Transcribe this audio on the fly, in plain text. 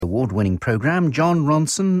award-winning programme Jon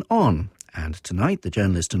Ronson On. And tonight, the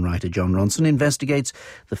journalist and writer Jon Ronson investigates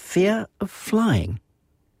the fear of flying.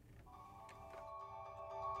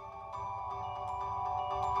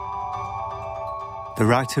 The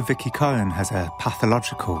writer Vicky Cohen has a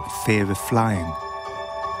pathological fear of flying.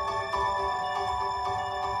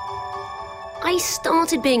 I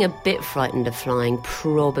started being a bit frightened of flying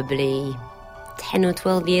probably 10 or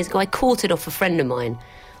 12 years ago. I caught it off a friend of mine.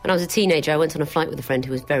 When I was a teenager, I went on a flight with a friend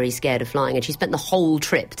who was very scared of flying, and she spent the whole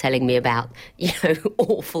trip telling me about,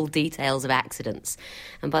 awful details of accidents.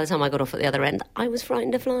 And by the time I got off at the other end, I was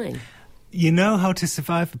frightened of flying. You know how to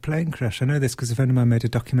survive a plane crash. I know this because a friend of mine made a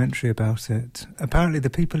documentary about it. Apparently the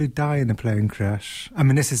people who die in a plane crash, I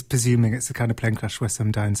mean, this is presuming it's the kind of plane crash where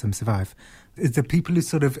some die and some survive, is the people who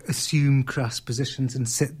sort of assume crash positions and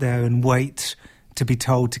sit there and wait to be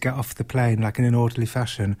told to get off the plane, like in an orderly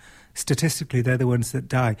fashion. Statistically, they're the ones that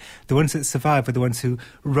die. The ones that survive are the ones who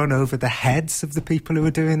run over the heads of the people who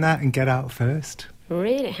are doing that and get out first.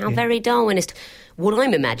 Really? How very Darwinist. What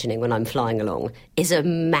I'm imagining when I'm flying along is a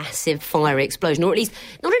massive fiery explosion, or at least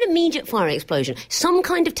not an immediate fiery explosion, some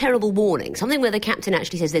kind of terrible warning, something where the captain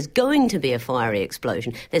actually says there's going to be a fiery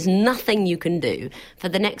explosion, there's nothing you can do for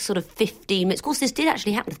the next sort of 15 minutes. Of course, this did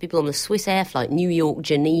actually happen to people on the Swiss air flight, New York,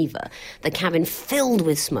 Geneva, the cabin filled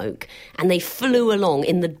with smoke, and they flew along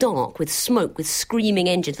in the dark with smoke, with screaming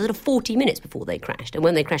engines for sort of 40 minutes before they crashed. And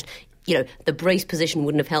when they crashed, the brace position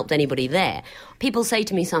wouldn't have helped anybody there. People say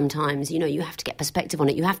to me sometimes, you have to get perspective on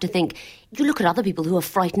it. You have to think, you look at other people who are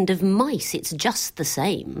frightened of mice. It's just the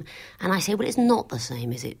same. And I say, well, it's not the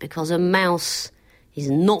same, is it? Because a mouse is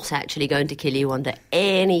not actually going to kill you under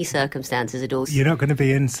any circumstances at all. You're not going to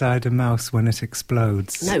be inside a mouse when it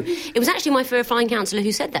explodes. No. It was actually my fear of flying counsellor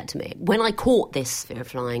who said that to me. When I caught this fear of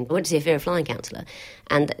flying, I went to see a fear of flying counsellor,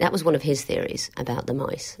 and that was one of his theories about the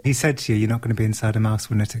mice. He said to you, you're not going to be inside a mouse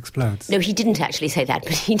when it explodes? No, he didn't actually say that,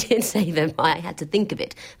 but he did say that I had to think of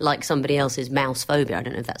it like somebody else's mouse phobia. I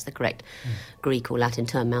don't know if that's the correct Greek or Latin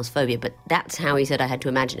term, mouse phobia, but that's how he said I had to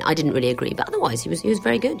imagine it. I didn't really agree, but otherwise he was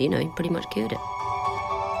very good, he pretty much cured it.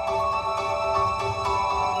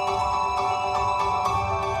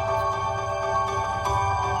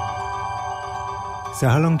 So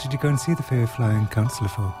how long did you go and see the fear of flying counsellor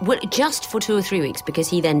for? Well, just for 2 or 3 weeks, because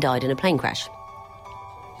he then died in a plane crash.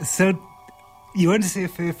 So you went to see a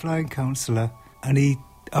fear of flying counsellor, and he,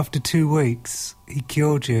 after 2 weeks, he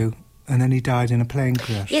cured you, and then he died in a plane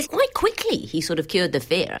crash? Yes, quite quickly he sort of cured the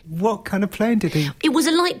fear. What kind of plane did he... It was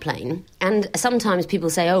a light plane, and sometimes people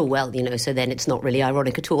say, oh, well, so then it's not really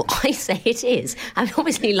ironic at all. I say it is. I mean,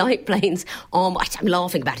 obviously light planes I'm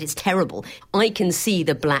laughing about it, it's terrible. I can see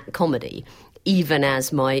the black comedy, even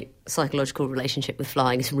as my psychological relationship with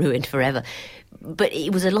flying is ruined forever. But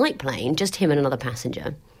it was a light plane, just him and another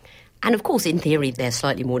passenger. And of course, in theory, they're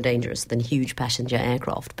slightly more dangerous than huge passenger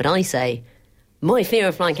aircraft. But I say, my fear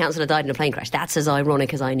of flying counsellor died in a plane crash. That's as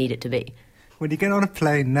ironic as I need it to be. When you get on a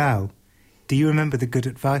plane now, do you remember the good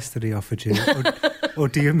advice that he offered you? Or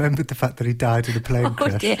do you remember the fact that he died in a plane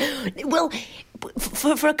crash? Dear. Well,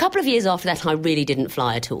 for a couple of years after that, I really didn't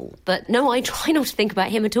fly at all. But no, I try not to think about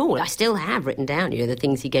him at all. I still have written down, the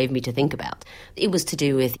things he gave me to think about. It was to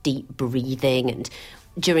do with deep breathing, and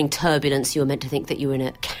during turbulence you were meant to think that you were in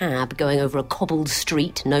a cab going over a cobbled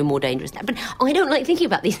street, no more dangerous than that. But I don't like thinking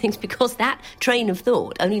about these things because that train of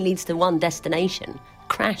thought only leads to one destination,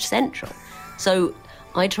 Crash Central. So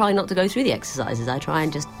I try not to go through the exercises. I try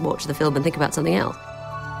and just watch the film and think about something else.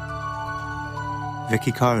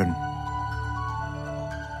 Vicky Cohen.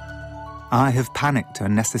 I have panicked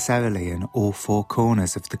unnecessarily in all 4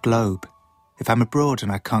 corners of the globe. If I'm abroad and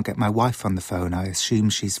I can't get my wife on the phone, I assume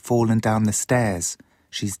she's fallen down the stairs.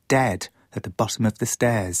 She's dead at the bottom of the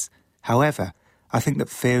stairs. However, I think that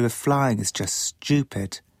fear of flying is just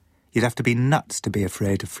stupid. You'd have to be nuts to be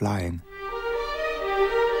afraid of flying.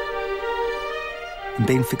 And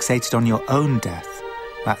being fixated on your own death,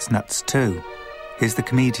 that's nuts too. Here's the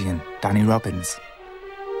comedian, Danny Robbins.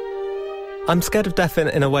 I'm scared of death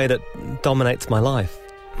in a way that dominates my life.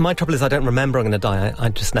 My trouble is I don't remember I'm going to die. I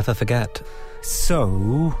just never forget.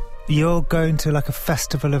 So, you're going to like a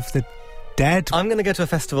festival of the dead? I'm going to go to a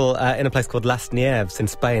festival in a place called Las Nieves in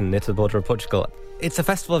Spain, near to the border of Portugal. It's a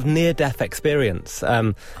festival of near-death experience.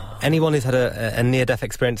 Anyone who's had a near-death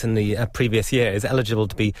experience in the previous year is eligible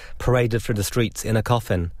to be paraded through the streets in a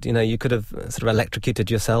coffin. You could have sort of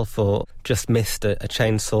electrocuted yourself or just missed a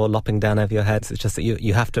chainsaw lopping down over your head. It's just that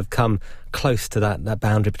you have to have come close to that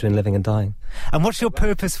boundary between living and dying. And what's your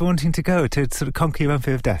purpose for wanting to go? To sort of conquer your own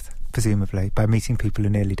fear of death, presumably, by meeting people who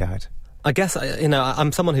nearly died? I guess,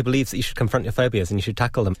 I'm someone who believes that you should confront your phobias and you should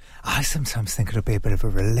tackle them. I sometimes think it'll be a bit of a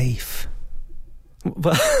relief.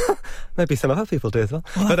 Well, maybe some other people do as well.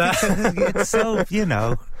 But it's so,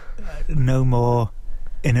 no more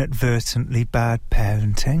inadvertently bad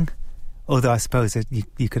parenting. Although I suppose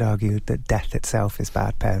you could argue that death itself is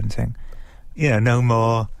bad parenting. No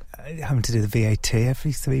more having to do the VAT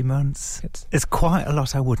every 3 months. It's quite a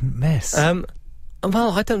lot I wouldn't miss.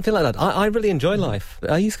 Well, I don't feel like that. I really enjoy life.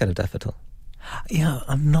 Are you scared of death at all? Yeah,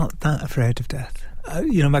 I'm not that afraid of death.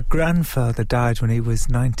 My grandfather died when he was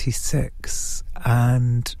 96,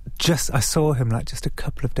 and I saw him just a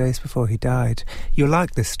couple of days before he died. You'll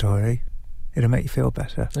like this story. It'll make you feel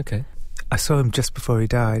better. Okay. I saw him just before he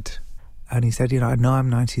died, and he said, I know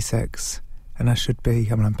I'm 96, and I should be,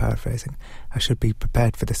 I'm paraphrasing, I should be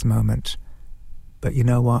prepared for this moment. But you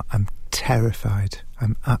know what? I'm terrified.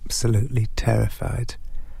 I'm absolutely terrified.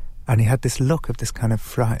 And he had this look of this kind of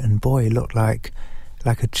frightened boy. He looked like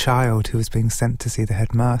a child who was being sent to see the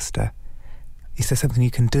headmaster. He said, something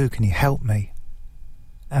you can do, can you help me?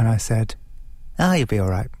 And I said, you'll be all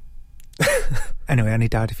right. Anyway, and he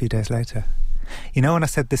died a few days later. When I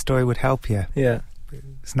said this story would help you? Yeah.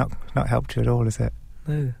 It's not helped you at all, is it?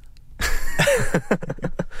 No.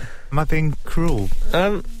 Am I being cruel?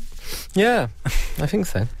 Yeah, I think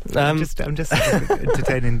so. I'm just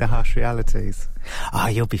entertaining the harsh realities.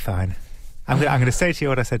 You'll be fine. I'm going to say to you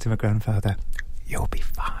what I said to my grandfather. You'll be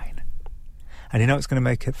fine. And what's going to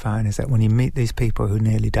make it fine is that when you meet these people who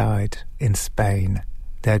nearly died in Spain,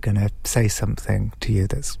 they're going to say something to you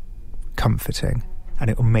that's comforting, and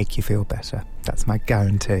it will make you feel better. That's my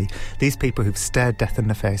guarantee. These people who've stared death in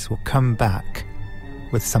the face will come back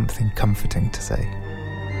with something comforting to say.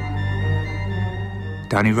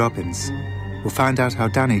 Danny Robbins. We'll find out how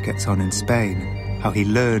Danny gets on in Spain, how he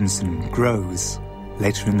learns and grows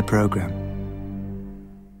later in the programme.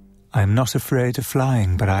 I am not afraid of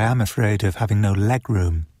flying, but I am afraid of having no leg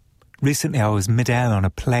room. Recently I was mid-air on a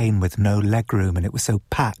plane with no leg room, and it was so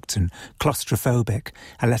packed and claustrophobic.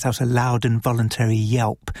 I let out a loud involuntary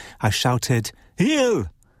yelp. I shouted, "Heel!"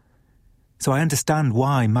 So I understand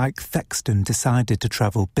why Mike Thexton decided to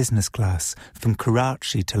travel business class from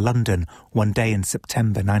Karachi to London one day in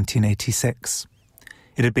September 1986.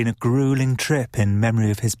 It had been a gruelling trip in memory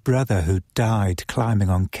of his brother who died climbing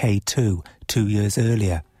on K2 2 years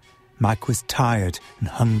earlier. Mike was tired and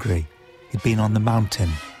hungry. He'd been on the mountain.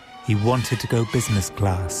 He wanted to go business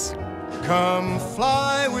class. Come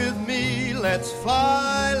fly with me, let's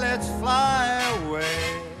fly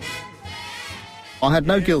away. I had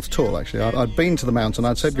no guilt at all, actually. I'd been to the mountain,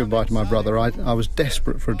 I'd said goodbye to my brother, I was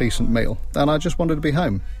desperate for a decent meal, and I just wanted to be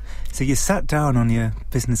home. So you sat down on your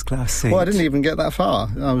business class seat? Well, I didn't even get that far.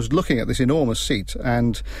 I was looking at this enormous seat,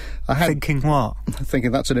 and I had... Thinking what?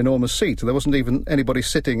 Thinking that's an enormous seat. There wasn't even anybody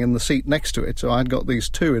sitting in the seat next to it, so I'd got these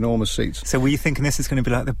two enormous seats. So were you thinking this is going to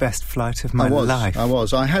be like the best flight of my life? I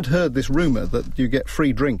was. I had heard this rumour that you get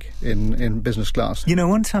free drink in business class.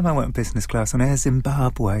 One time I went business class on Air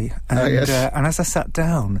Zimbabwe, and, yes. And as I sat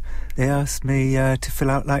down, they asked me to fill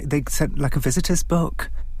out, they sent a visitor's book.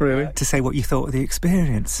 Really? To say what you thought of the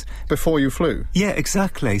experience. Before you flew? Yeah,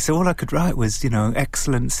 exactly. So all I could write was,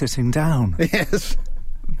 excellent sitting down. Yes.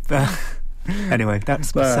 Anyway,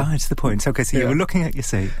 that's besides the point. Okay, so you were looking at your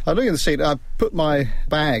seat. I was looking at the seat. I put my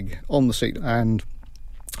bag on the seat and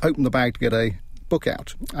opened the bag to get a book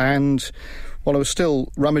out. And while I was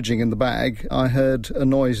still rummaging in the bag, I heard a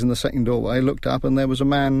noise in the second doorway, looked up, and there was a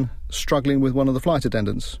man struggling with one of the flight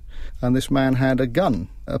attendants. And this man had a gun,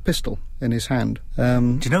 a pistol, in his hand.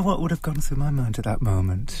 Do you know what would have gone through my mind at that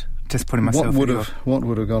moment? Just putting myself... What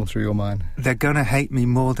would have gone through your mind? They're going to hate me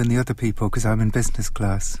more than the other people because I'm in business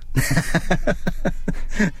class.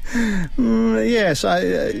 Yes,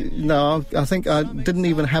 I think I didn't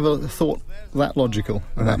even have a thought that logical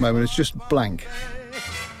at that moment. It's just blank.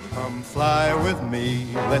 Come fly with me,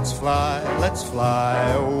 let's fly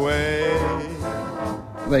away.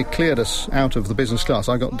 They cleared us out of the business class.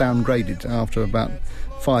 I got downgraded after about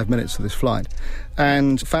 5 minutes of this flight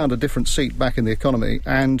and found a different seat back in the economy,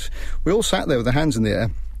 and we all sat there with our hands in the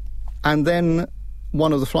air. And then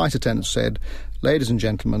one of the flight attendants said, "Ladies and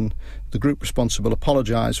gentlemen, the group responsible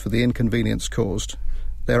apologise for the inconvenience caused.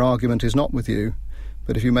 Their argument is not with you,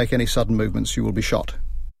 but if you make any sudden movements, you will be shot."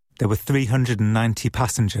 There were 390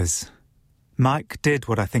 passengers. Mike did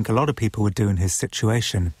what I think a lot of people would do in his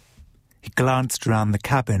situation. He glanced around the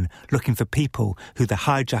cabin, looking for people who the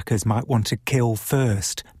hijackers might want to kill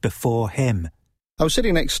first, before him. I was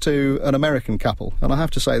sitting next to an American couple, and I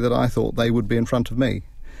have to say that I thought they would be in front of me.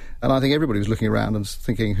 And I think everybody was looking around and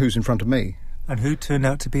thinking, who's in front of me? And who turned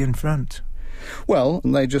out to be in front? Well,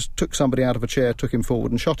 they just took somebody out of a chair, took him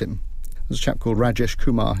forward and shot him. There's a chap called Rajesh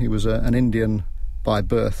Kumar. He was an Indian by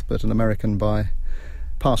birth, but an American by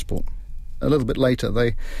passport. A little bit later,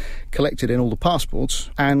 they collected in all the passports,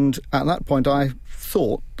 and at that point I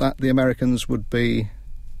thought that the Americans would be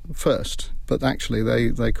first, but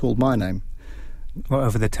actually they called my name. What,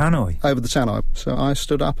 over the tannoy? Over the tannoy. So I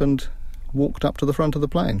stood up and walked up to the front of the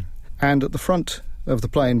plane. And at the front of the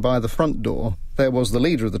plane, by the front door, there was the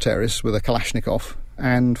leader of the terrorists with a Kalashnikov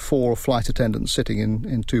and 4 flight attendants sitting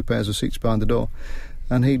in 2 pairs of seats behind the door.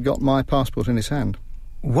 And he'd got my passport in his hand.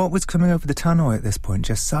 What was coming over the tannoy at this point?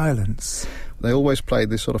 Just silence? They always played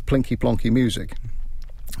this sort of plinky-plonky music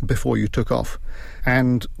before you took off.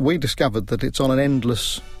 And we discovered that it's on an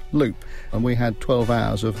endless loop. And we had 12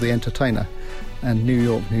 hours of The Entertainer and New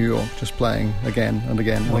York, New York, just playing again and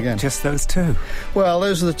again and again. Just those 2? Well,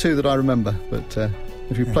 those are the 2 that I remember. But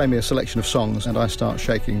if you play me a selection of songs and I start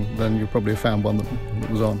shaking, then you'll probably have found one that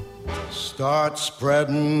was on. Start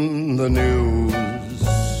spreading the news.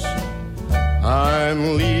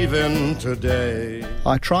 I'm leaving today.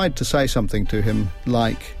 I tried to say something to him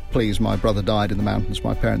like, please, my brother died in the mountains,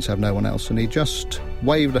 my parents have no one else, and he just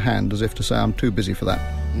waved a hand as if to say, I'm too busy for that.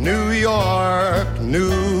 New York,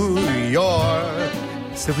 New York.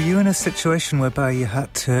 So were you in a situation whereby you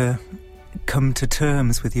had to come to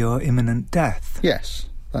terms with your imminent death? Yes,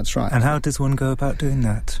 that's right. And how does one go about doing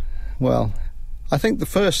that? Well, I think the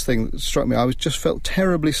first thing that struck me, I just felt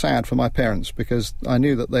terribly sad for my parents because I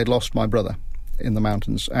knew that they'd lost my brother in the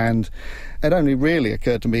mountains, and it only really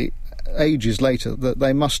occurred to me ages later that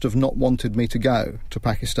they must have not wanted me to go to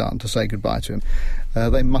Pakistan to say goodbye to him.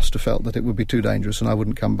 They must have felt that it would be too dangerous and I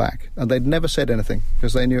wouldn't come back. And they'd never said anything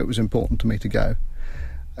because they knew it was important to me to go.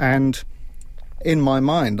 And in my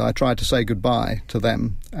mind, I tried to say goodbye to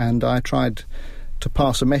them, and I tried to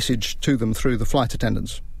pass a message to them through the flight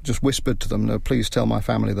attendants. Just whispered to them, no, please tell my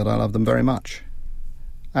family that I love them very much.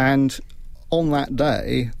 And on that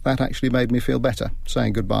day, that actually made me feel better,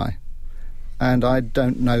 saying goodbye. And I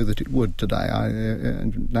don't know that it would today.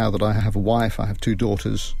 Now that I have a wife, I have 2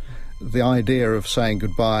 daughters, the idea of saying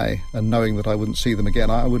goodbye and knowing that I wouldn't see them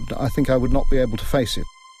again, I think I would not be able to face it.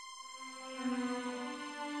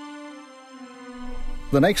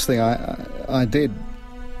 The next thing I did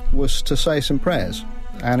was to say some prayers.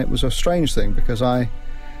 And it was a strange thing because I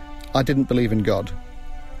didn't believe in God.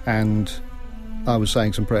 And I was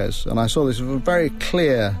saying some prayers. And I saw this very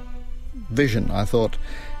clear vision. I thought,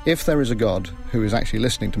 if there is a God who is actually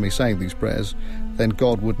listening to me saying these prayers, then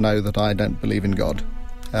God would know that I don't believe in God.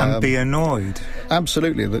 And be annoyed.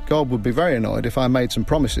 Absolutely, that God would be very annoyed if I made some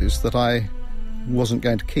promises that I wasn't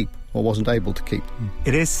going to keep or wasn't able to keep.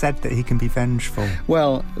 It is said that he can be vengeful.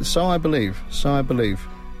 Well, so I believe.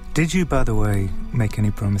 Did you, by the way, make any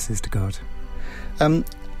promises to God?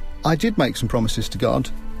 I did make some promises to God,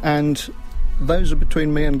 and those are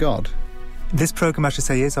between me and God. This programme, I should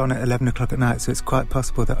say, is on at 11 o'clock at night, so it's quite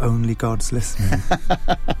possible that only God's listening.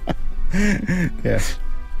 Yes,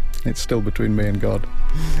 it's still between me and God.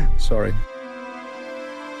 Sorry.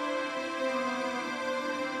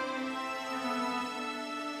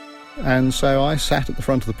 And so I sat at the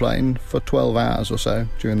front of the plane for 12 hours or so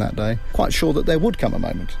during that day, quite sure that there would come a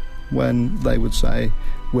moment when they would say,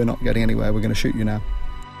 we're not getting anywhere, we're going to shoot you now.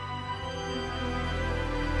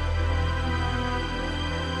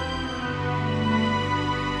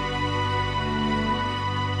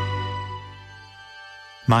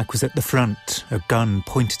 Mike was at the front, a gun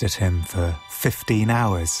pointed at him for 15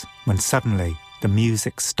 hours, when suddenly the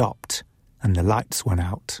music stopped and the lights went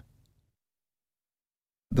out.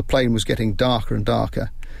 The plane was getting darker and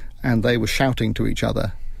darker, and they were shouting to each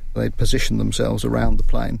other. They'd positioned themselves around the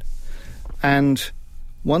plane. And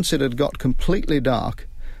once it had got completely dark,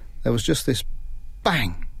 there was just this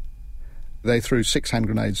bang. They threw 6 hand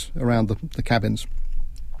grenades around the cabins.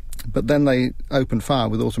 But then they opened fire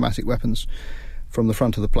with automatic weapons from the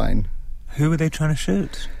front of the plane. Who were they trying to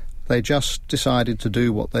shoot? They just decided to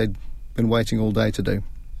do what they'd been waiting all day to do,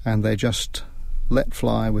 and they just let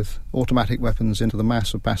fly with automatic weapons into the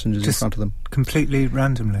mass of passengers in front of them. Completely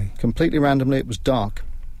randomly? Completely randomly. It was dark.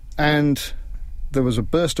 And there was a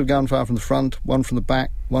burst of gunfire from the front, one from the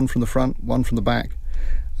back, one from the front, one from the back.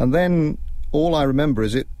 And then all I remember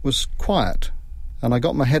is it was quiet, and I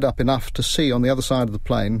got my head up enough to see on the other side of the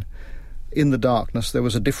plane, in the darkness, there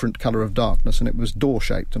was a different colour of darkness, and it was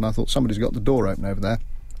door-shaped, and I thought somebody's got the door open over there.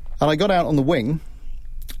 And I got out on the wing,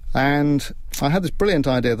 and I had this brilliant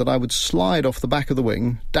idea that I would slide off the back of the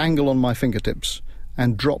wing, dangle on my fingertips,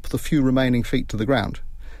 and drop the few remaining feet to the ground.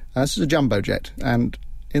 This is a jumbo jet, and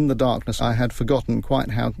in the darkness I had forgotten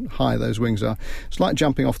quite how high those wings are. It's like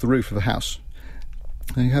jumping off the roof of a house.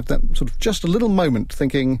 And you have that sort of just a little moment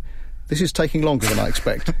thinking, this is taking longer than I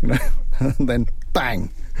expect, and then bang,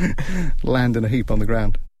 land in a heap on the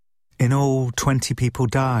ground. In all, 20 people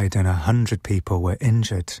died and 100 people were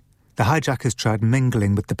injured. The hijackers tried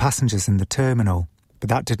mingling with the passengers in the terminal, but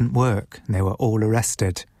that didn't work and they were all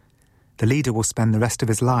arrested. The leader will spend the rest of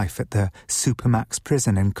his life at the Supermax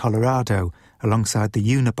prison in Colorado alongside the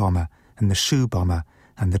Unabomber and the Shoe Bomber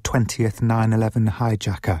and the 20th 9/11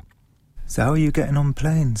 hijacker. So how are you getting on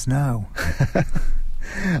planes now?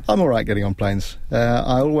 I'm all right getting on planes.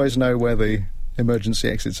 I always know where the emergency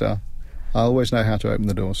exits are. I always know how to open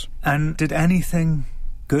the doors. And did anything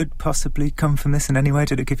good possibly come from this in any way?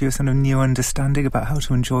 Did it give you a sort of new understanding about how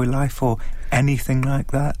to enjoy life or anything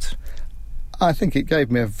like that? I think it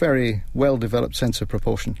gave me a very well-developed sense of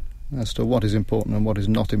proportion as to what is important and what is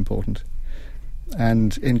not important.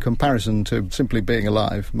 And in comparison to simply being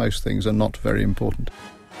alive, most things are not very important.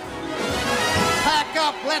 Pack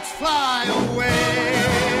up, let's fly away.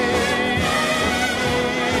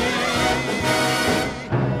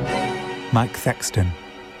 Mike Thexton.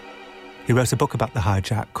 He wrote a book about the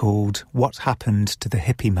hijack called What Happened to the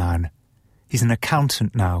Hippie Man. He's an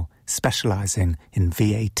accountant now, specialising in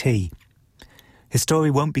VAT. His story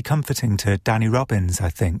won't be comforting to Danny Robbins, I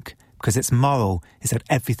think, because its moral is that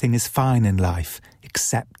everything is fine in life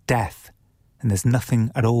except death, and there's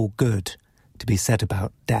nothing at all good to be said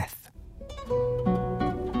about death.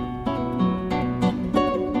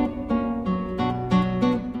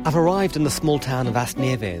 I've arrived in the small town of As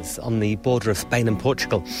Nieves on the border of Spain and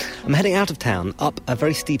Portugal. I'm heading out of town up a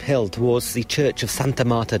very steep hill towards the church of Santa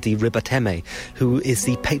Marta di Ribateme, who is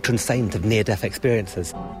the patron saint of near-death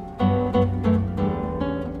experiences.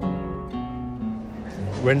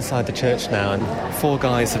 We're inside the church now, and 4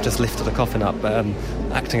 guys have just lifted a coffin up,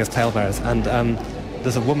 acting as talebearers, and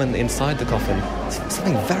there's a woman inside the coffin. There's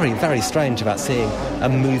something very, very strange about seeing a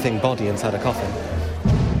moving body inside a coffin.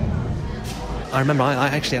 I remember I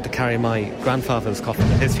actually had to carry my grandfather's coffin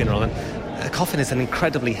at his funeral, and a coffin is an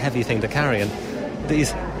incredibly heavy thing to carry, and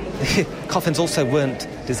these coffins also weren't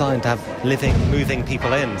designed to have living, moving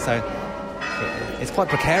people in, so it's quite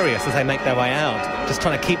precarious as they make their way out, just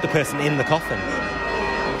trying to keep the person in the coffin.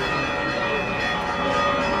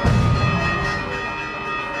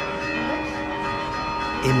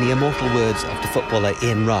 In the immortal words of the footballer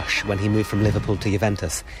Ian Rush when he moved from Liverpool to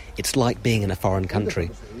Juventus, it's like being in a foreign country.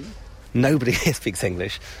 Nobody here speaks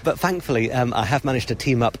English, but thankfully I have managed to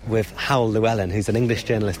team up with Howell Llewellyn, who's an English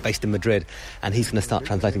journalist based in Madrid, and he's going to start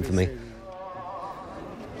translating for me.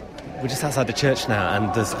 We're just outside the church now,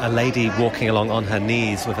 and there's a lady walking along on her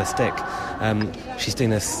knees with a stick. She's doing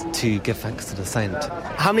this to give thanks to the saint.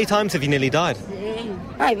 How many times have you nearly died?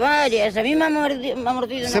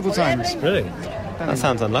 Several times. Really? That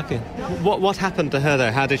sounds unlucky. What happened to her,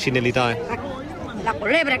 though? How did she nearly die?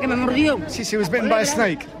 She was bitten by a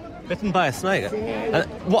snake. Bitten by a snake?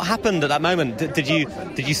 What happened at that moment? Did you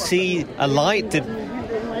see a light?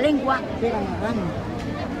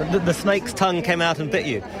 The snake's tongue came out and bit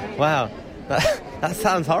you? Wow. That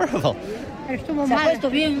sounds horrible. Another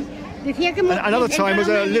time was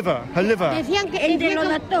her liver.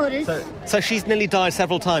 So she's nearly died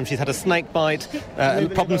several times. She's had a snake bite,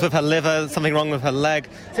 problems with her liver, something wrong with her leg.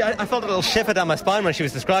 See, I felt a little shiver down my spine when she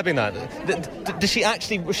was describing that. Was she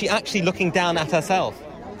actually looking down at herself?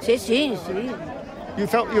 You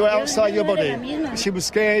felt you were outside your body. She was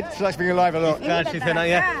scared. She likes being alive a lot. Glad she's here now,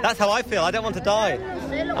 yeah. That's how I feel. I don't want to die.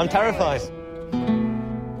 I'm terrified.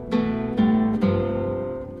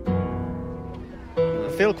 I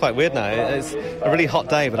feel quite weird now. It's a really hot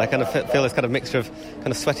day, but I kind of feel this kind of mixture of kind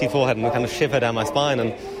of sweaty forehead and kind of shiver down my spine.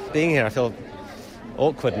 And being here, I feel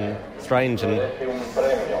awkward and strange and...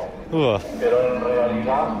 Ooh.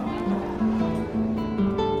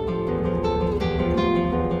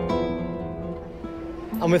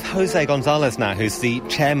 I'm with Jose Gonzalez now, who's the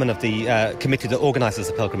chairman of the committee that organises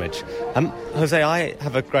the pilgrimage. Jose, I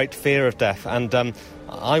have a great fear of death, and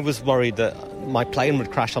I was worried that my plane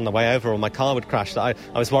would crash on the way over or my car would crash. I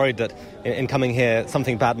was worried that in coming here,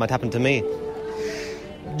 something bad might happen to me.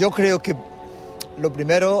 Yo creo que lo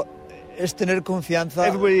primero es tener confianza.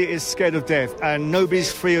 Everybody is scared of death, and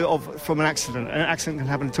nobody's free from an accident. An accident can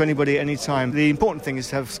happen to anybody at any time. The important thing is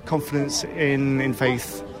to have confidence in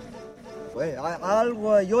faith.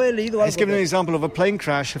 He's given an example of a plane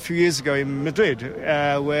crash a few years ago in Madrid,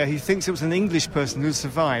 where he thinks it was an English person who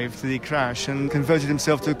survived the crash and converted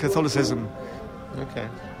himself to Catholicism. Okay.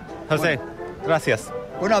 Jose, gracias.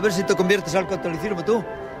 Bueno, a ver si te conviertes al catolicismo tú.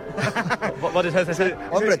 What did Jose say?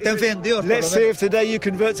 Hombre, ten fe en Dios. Let's see if today you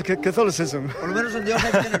convert to Catholicism. Por lo menos en Dios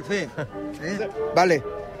hay que tener fe. Vale,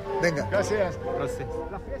 venga. Gracias.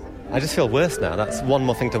 I just feel worse now. That's one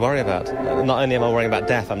more thing to worry about. Not only am I worrying about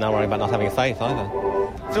death, I'm now worrying about not having faith either.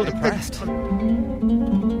 I feel depressed.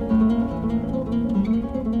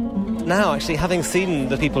 now, actually, having seen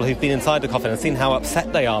the people who've been inside the coffin and seen how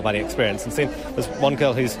upset they are by the experience, and seen there's one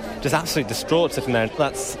girl who's just absolutely distraught sitting there,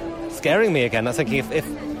 that's scaring me again. I'm thinking if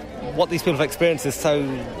what these people have experienced is so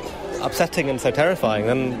upsetting and so terrifying,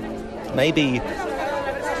 then maybe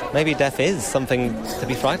death is something to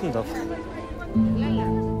be frightened of.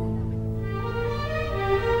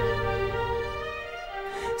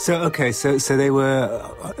 So they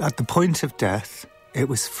were at the point of death. It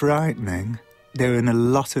was frightening. They were in a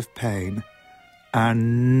lot of pain,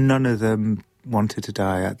 and none of them wanted to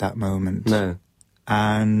die at that moment. No.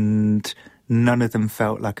 And none of them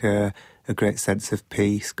felt like a great sense of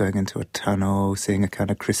peace, going into a tunnel, seeing a kind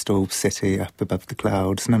of crystal city up above the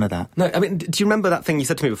clouds, none of that. No, I mean, do you remember that thing you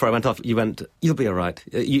said to me before I went off? You went, "You'll be all right."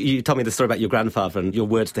 You told me the story about your grandfather and your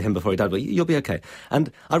words to him before he died, but you'll be okay. And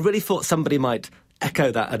I really thought somebody might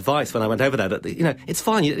echo that advice when I went over there, that, you know, it's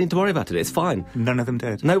fine, you don't need to worry about it, it's fine. None of them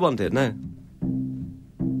did. No one did, no.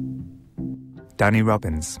 Danny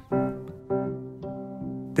Robbins.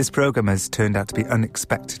 This programme has turned out to be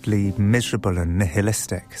unexpectedly miserable and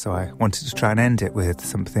nihilistic, so I wanted to try and end it with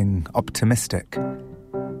something optimistic.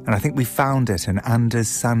 And I think we found it in Anders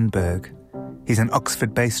Sandberg. He's an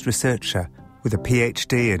Oxford-based researcher with a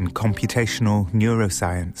PhD in computational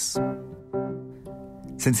neuroscience.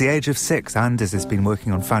 Since the age of 6, Anders has been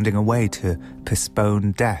working on finding a way to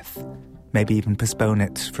postpone death, maybe even postpone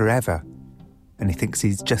it forever. And he thinks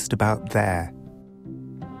he's just about there.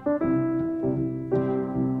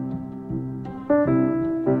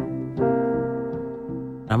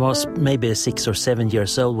 I was maybe 6 or 7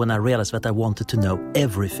 years old when I realized that I wanted to know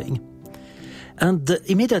everything. And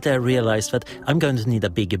immediately I realized that I'm going to need a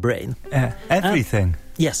bigger brain. Everything?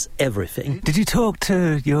 Yes, everything. Did you talk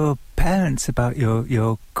to your parents about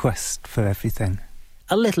your quest for everything?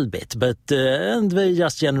 A little bit, but and they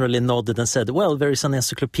just generally nodded and said, well, there is an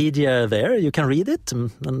encyclopedia there, you can read it,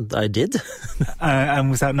 and I did. And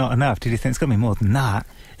was that not enough? Did you think it's going to be more than that?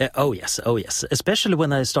 Oh yes. Especially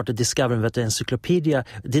when I started discovering that the encyclopedia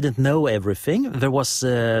didn't know everything. There was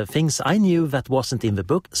things I knew that wasn't in the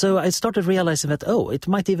book. So I started realizing that, it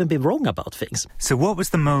might even be wrong about things. So what was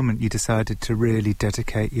the moment you decided to really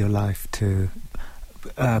dedicate your life to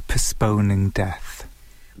postponing death?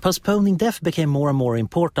 Postponing death became more and more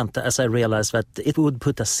important as I realized that it would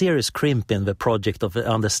put a serious crimp in the project of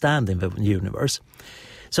understanding the universe.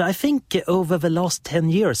 So I think over the last 10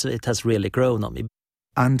 years it has really grown on me.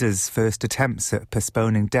 Anders' first attempts at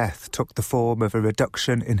postponing death took the form of a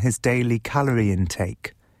reduction in his daily calorie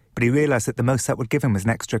intake, but he realised that the most that would give him was an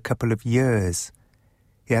extra couple of years.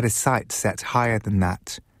 He had his sights set higher than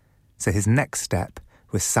that, so his next step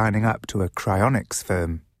was signing up to a cryonics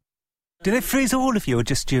firm. Do they freeze all of you or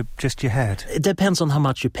just your head? It depends on how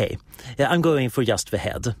much you pay. I'm going for just the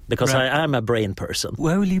head, because right. I'm a brain person.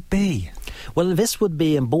 Where will you be? Well, this would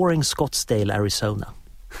be in boring Scottsdale, Arizona.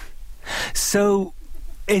 So,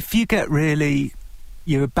 if you get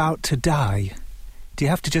you're about to die, do you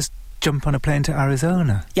have to just jump on a plane to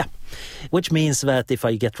Arizona? Yeah, which means that if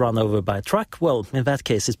I get run over by a truck, well, in that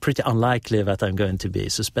case, it's pretty unlikely that I'm going to be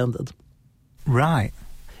suspended. Right.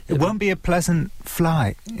 It won't be a pleasant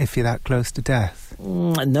flight if you're that close to death.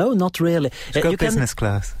 No, not really. Go business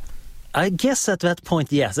class. I guess at that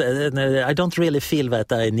point, yes. I don't really feel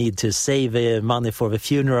that I need to save money for the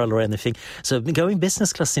funeral or anything. So going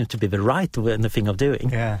business class seems to be the right thing of doing.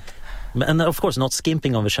 Yeah. And of course, not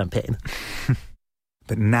skimping on the champagne.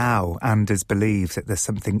 But now Anders believes that there's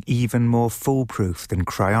something even more foolproof than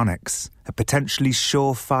cryonics, a potentially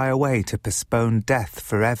surefire way to postpone death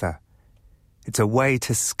forever. It's a way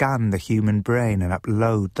to scan the human brain and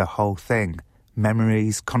upload the whole thing,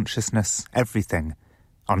 memories, consciousness, everything,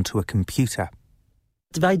 onto a computer.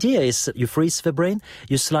 The idea is you freeze the brain,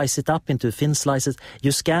 you slice it up into thin slices,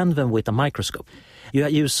 you scan them with a microscope. You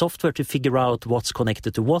use software to figure out what's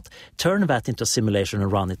connected to what, turn that into a simulation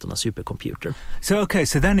and run it on a supercomputer. So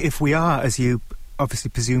then if we are, as you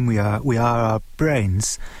obviously presume we are our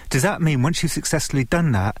brains, does that mean once you've successfully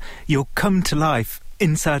done that, you'll come to life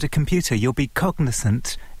inside a computer? You'll be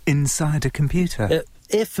cognizant inside a computer?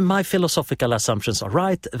 If my philosophical assumptions are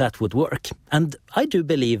right, that would work. And I do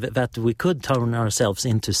believe that we could turn ourselves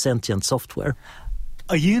into sentient software.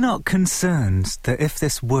 Are you not concerned that if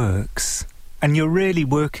this works, and you're really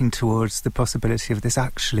working towards the possibility of this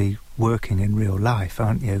actually working in real life,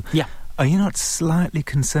 aren't you? Yeah. Are you not slightly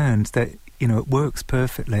concerned that, it works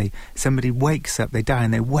perfectly, somebody wakes up, they die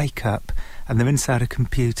and they wake up, and they're inside a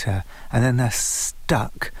computer, and then they're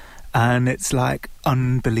stuck, and it's like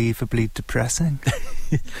unbelievably depressing.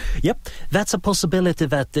 Yep, that's a possibility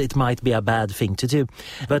that it might be a bad thing to do.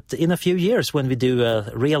 But in a few years, when we do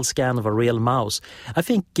a real scan of a real mouse, I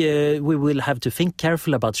think we will have to think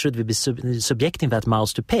carefully about should we be subjecting that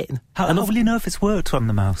mouse to pain. How will you know if it's worked on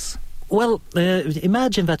the mouse? Well,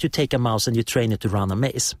 imagine that you take a mouse and you train it to run a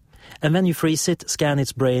maze. And then you freeze it, scan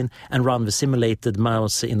its brain, and run the simulated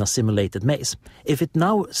mouse in a simulated maze. If it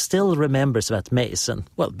now still remembers that maze and,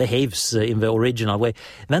 well, behaves in the original way,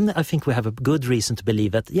 then I think we have a good reason to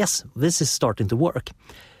believe that, yes, this is starting to work.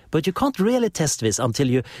 But you can't really test this until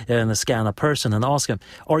you scan a person and ask them,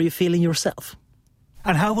 are you feeling yourself?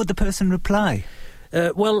 And how would the person reply?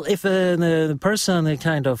 Well, if a person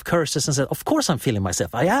kind of curses and says, of course I'm feeling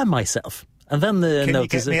myself, I am myself. And then Can you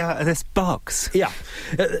get me out of this box? Yeah.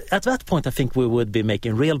 At that point, I think we would be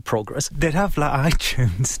making real progress. They'd have like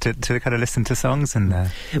iTunes to kind of listen to songs in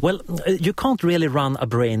there. Well, you can't really run a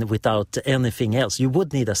brain without anything else. You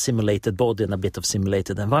would need a simulated body and a bit of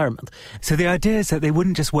simulated environment. So the idea is that they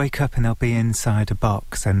wouldn't just wake up and they'll be inside a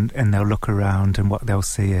box and they'll look around and what they'll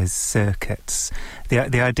see is circuits.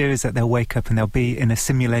 The idea is that they'll wake up and they'll be in a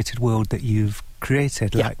simulated world that you've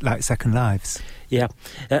created, like Second Lives. Yeah,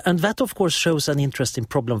 and that of course shows an interesting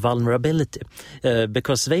problem vulnerability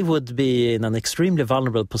because they would be in an extremely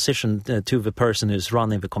vulnerable position to the person who's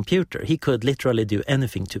running the computer. He could literally do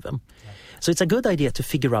anything to them. So it's a good idea to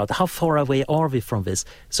figure out how far away are we from this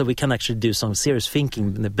so we can actually do some serious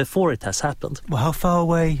thinking before it has happened. Well, how far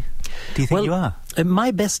away do you think you are? My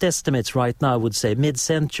best estimates right now would say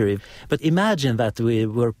mid-century. But imagine that we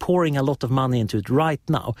were pouring a lot of money into it right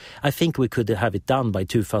now. I think we could have it done by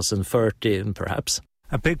 2030 perhaps.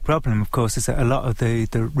 A big problem, of course, is that a lot of the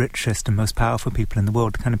richest and most powerful people in the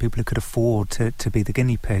world, the kind of people who could afford to be the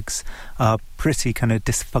guinea pigs, are pretty kind of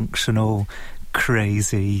dysfunctional,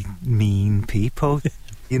 crazy, mean people.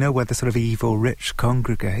 You know, where the sort of evil rich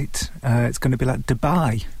congregate, it's going to be like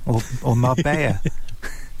Dubai or Marbella.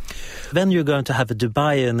 Then you're going to have a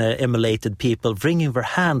Dubai and emulated people wringing their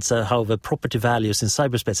hands at how the property values in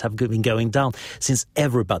cyberspace have been going down since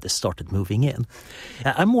everybody started moving in.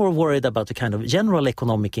 I'm more worried about the kind of general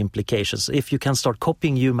economic implications. If you can start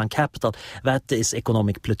copying human capital, that is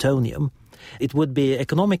economic plutonium. It would be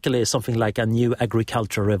economically something like a new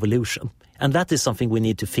agricultural revolution. And that is something we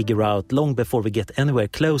need to figure out long before we get anywhere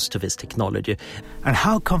close to this technology. And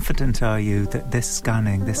how confident are you that this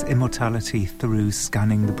scanning, this immortality through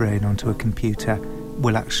scanning the brain onto a computer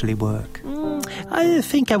will actually work? I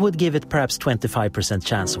think I would give it perhaps 25%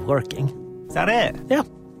 chance of working. Is that it? Yeah.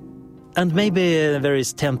 And maybe there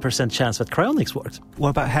is 10% chance that cryonics works. What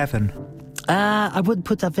about heaven? I would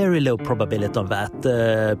put a very low probability on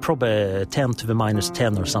that, probably 10 to the minus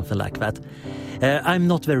 10 or something like that. I'm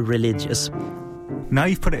not very religious. Now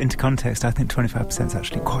you've put it into context, I think 25% is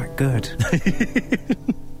actually quite good.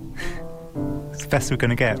 It's the best we're going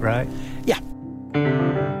to get, right? Yeah.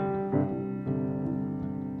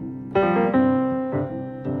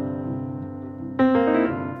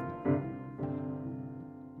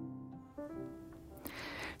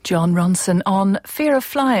 Jon Ronson on Fear of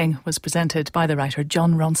Flying was presented by the writer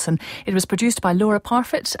Jon Ronson. It was produced by Laura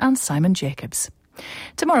Parfitt and Simon Jacobs.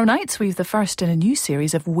 Tomorrow night, we've the first in a new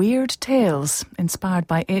series of weird tales, inspired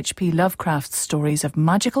by H.P. Lovecraft's stories of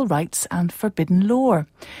magical rites and forbidden lore.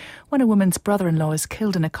 When a woman's brother-in-law is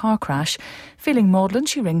killed in a car crash, feeling maudlin,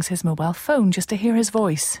 she rings his mobile phone just to hear his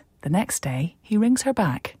voice. The next day, he rings her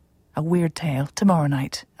back. A weird tale tomorrow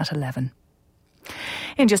night at 11.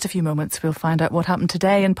 In just a few moments, we'll find out what happened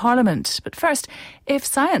today in Parliament. But first, if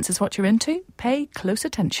science is what you're into, pay close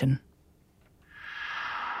attention.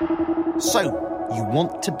 So, you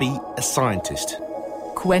want to be a scientist?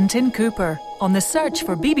 Quentin Cooper, on the search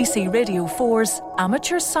for BBC Radio 4's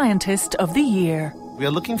Amateur Scientist of the Year. We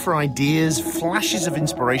are looking for ideas, flashes of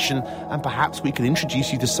inspiration, and perhaps we can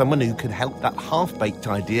introduce you to someone who can help that half-baked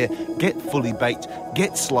idea get fully baked,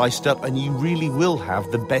 get sliced up, and you really will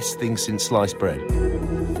have the best thing since sliced bread.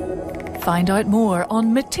 Find out more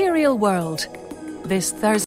on Material World this Thursday.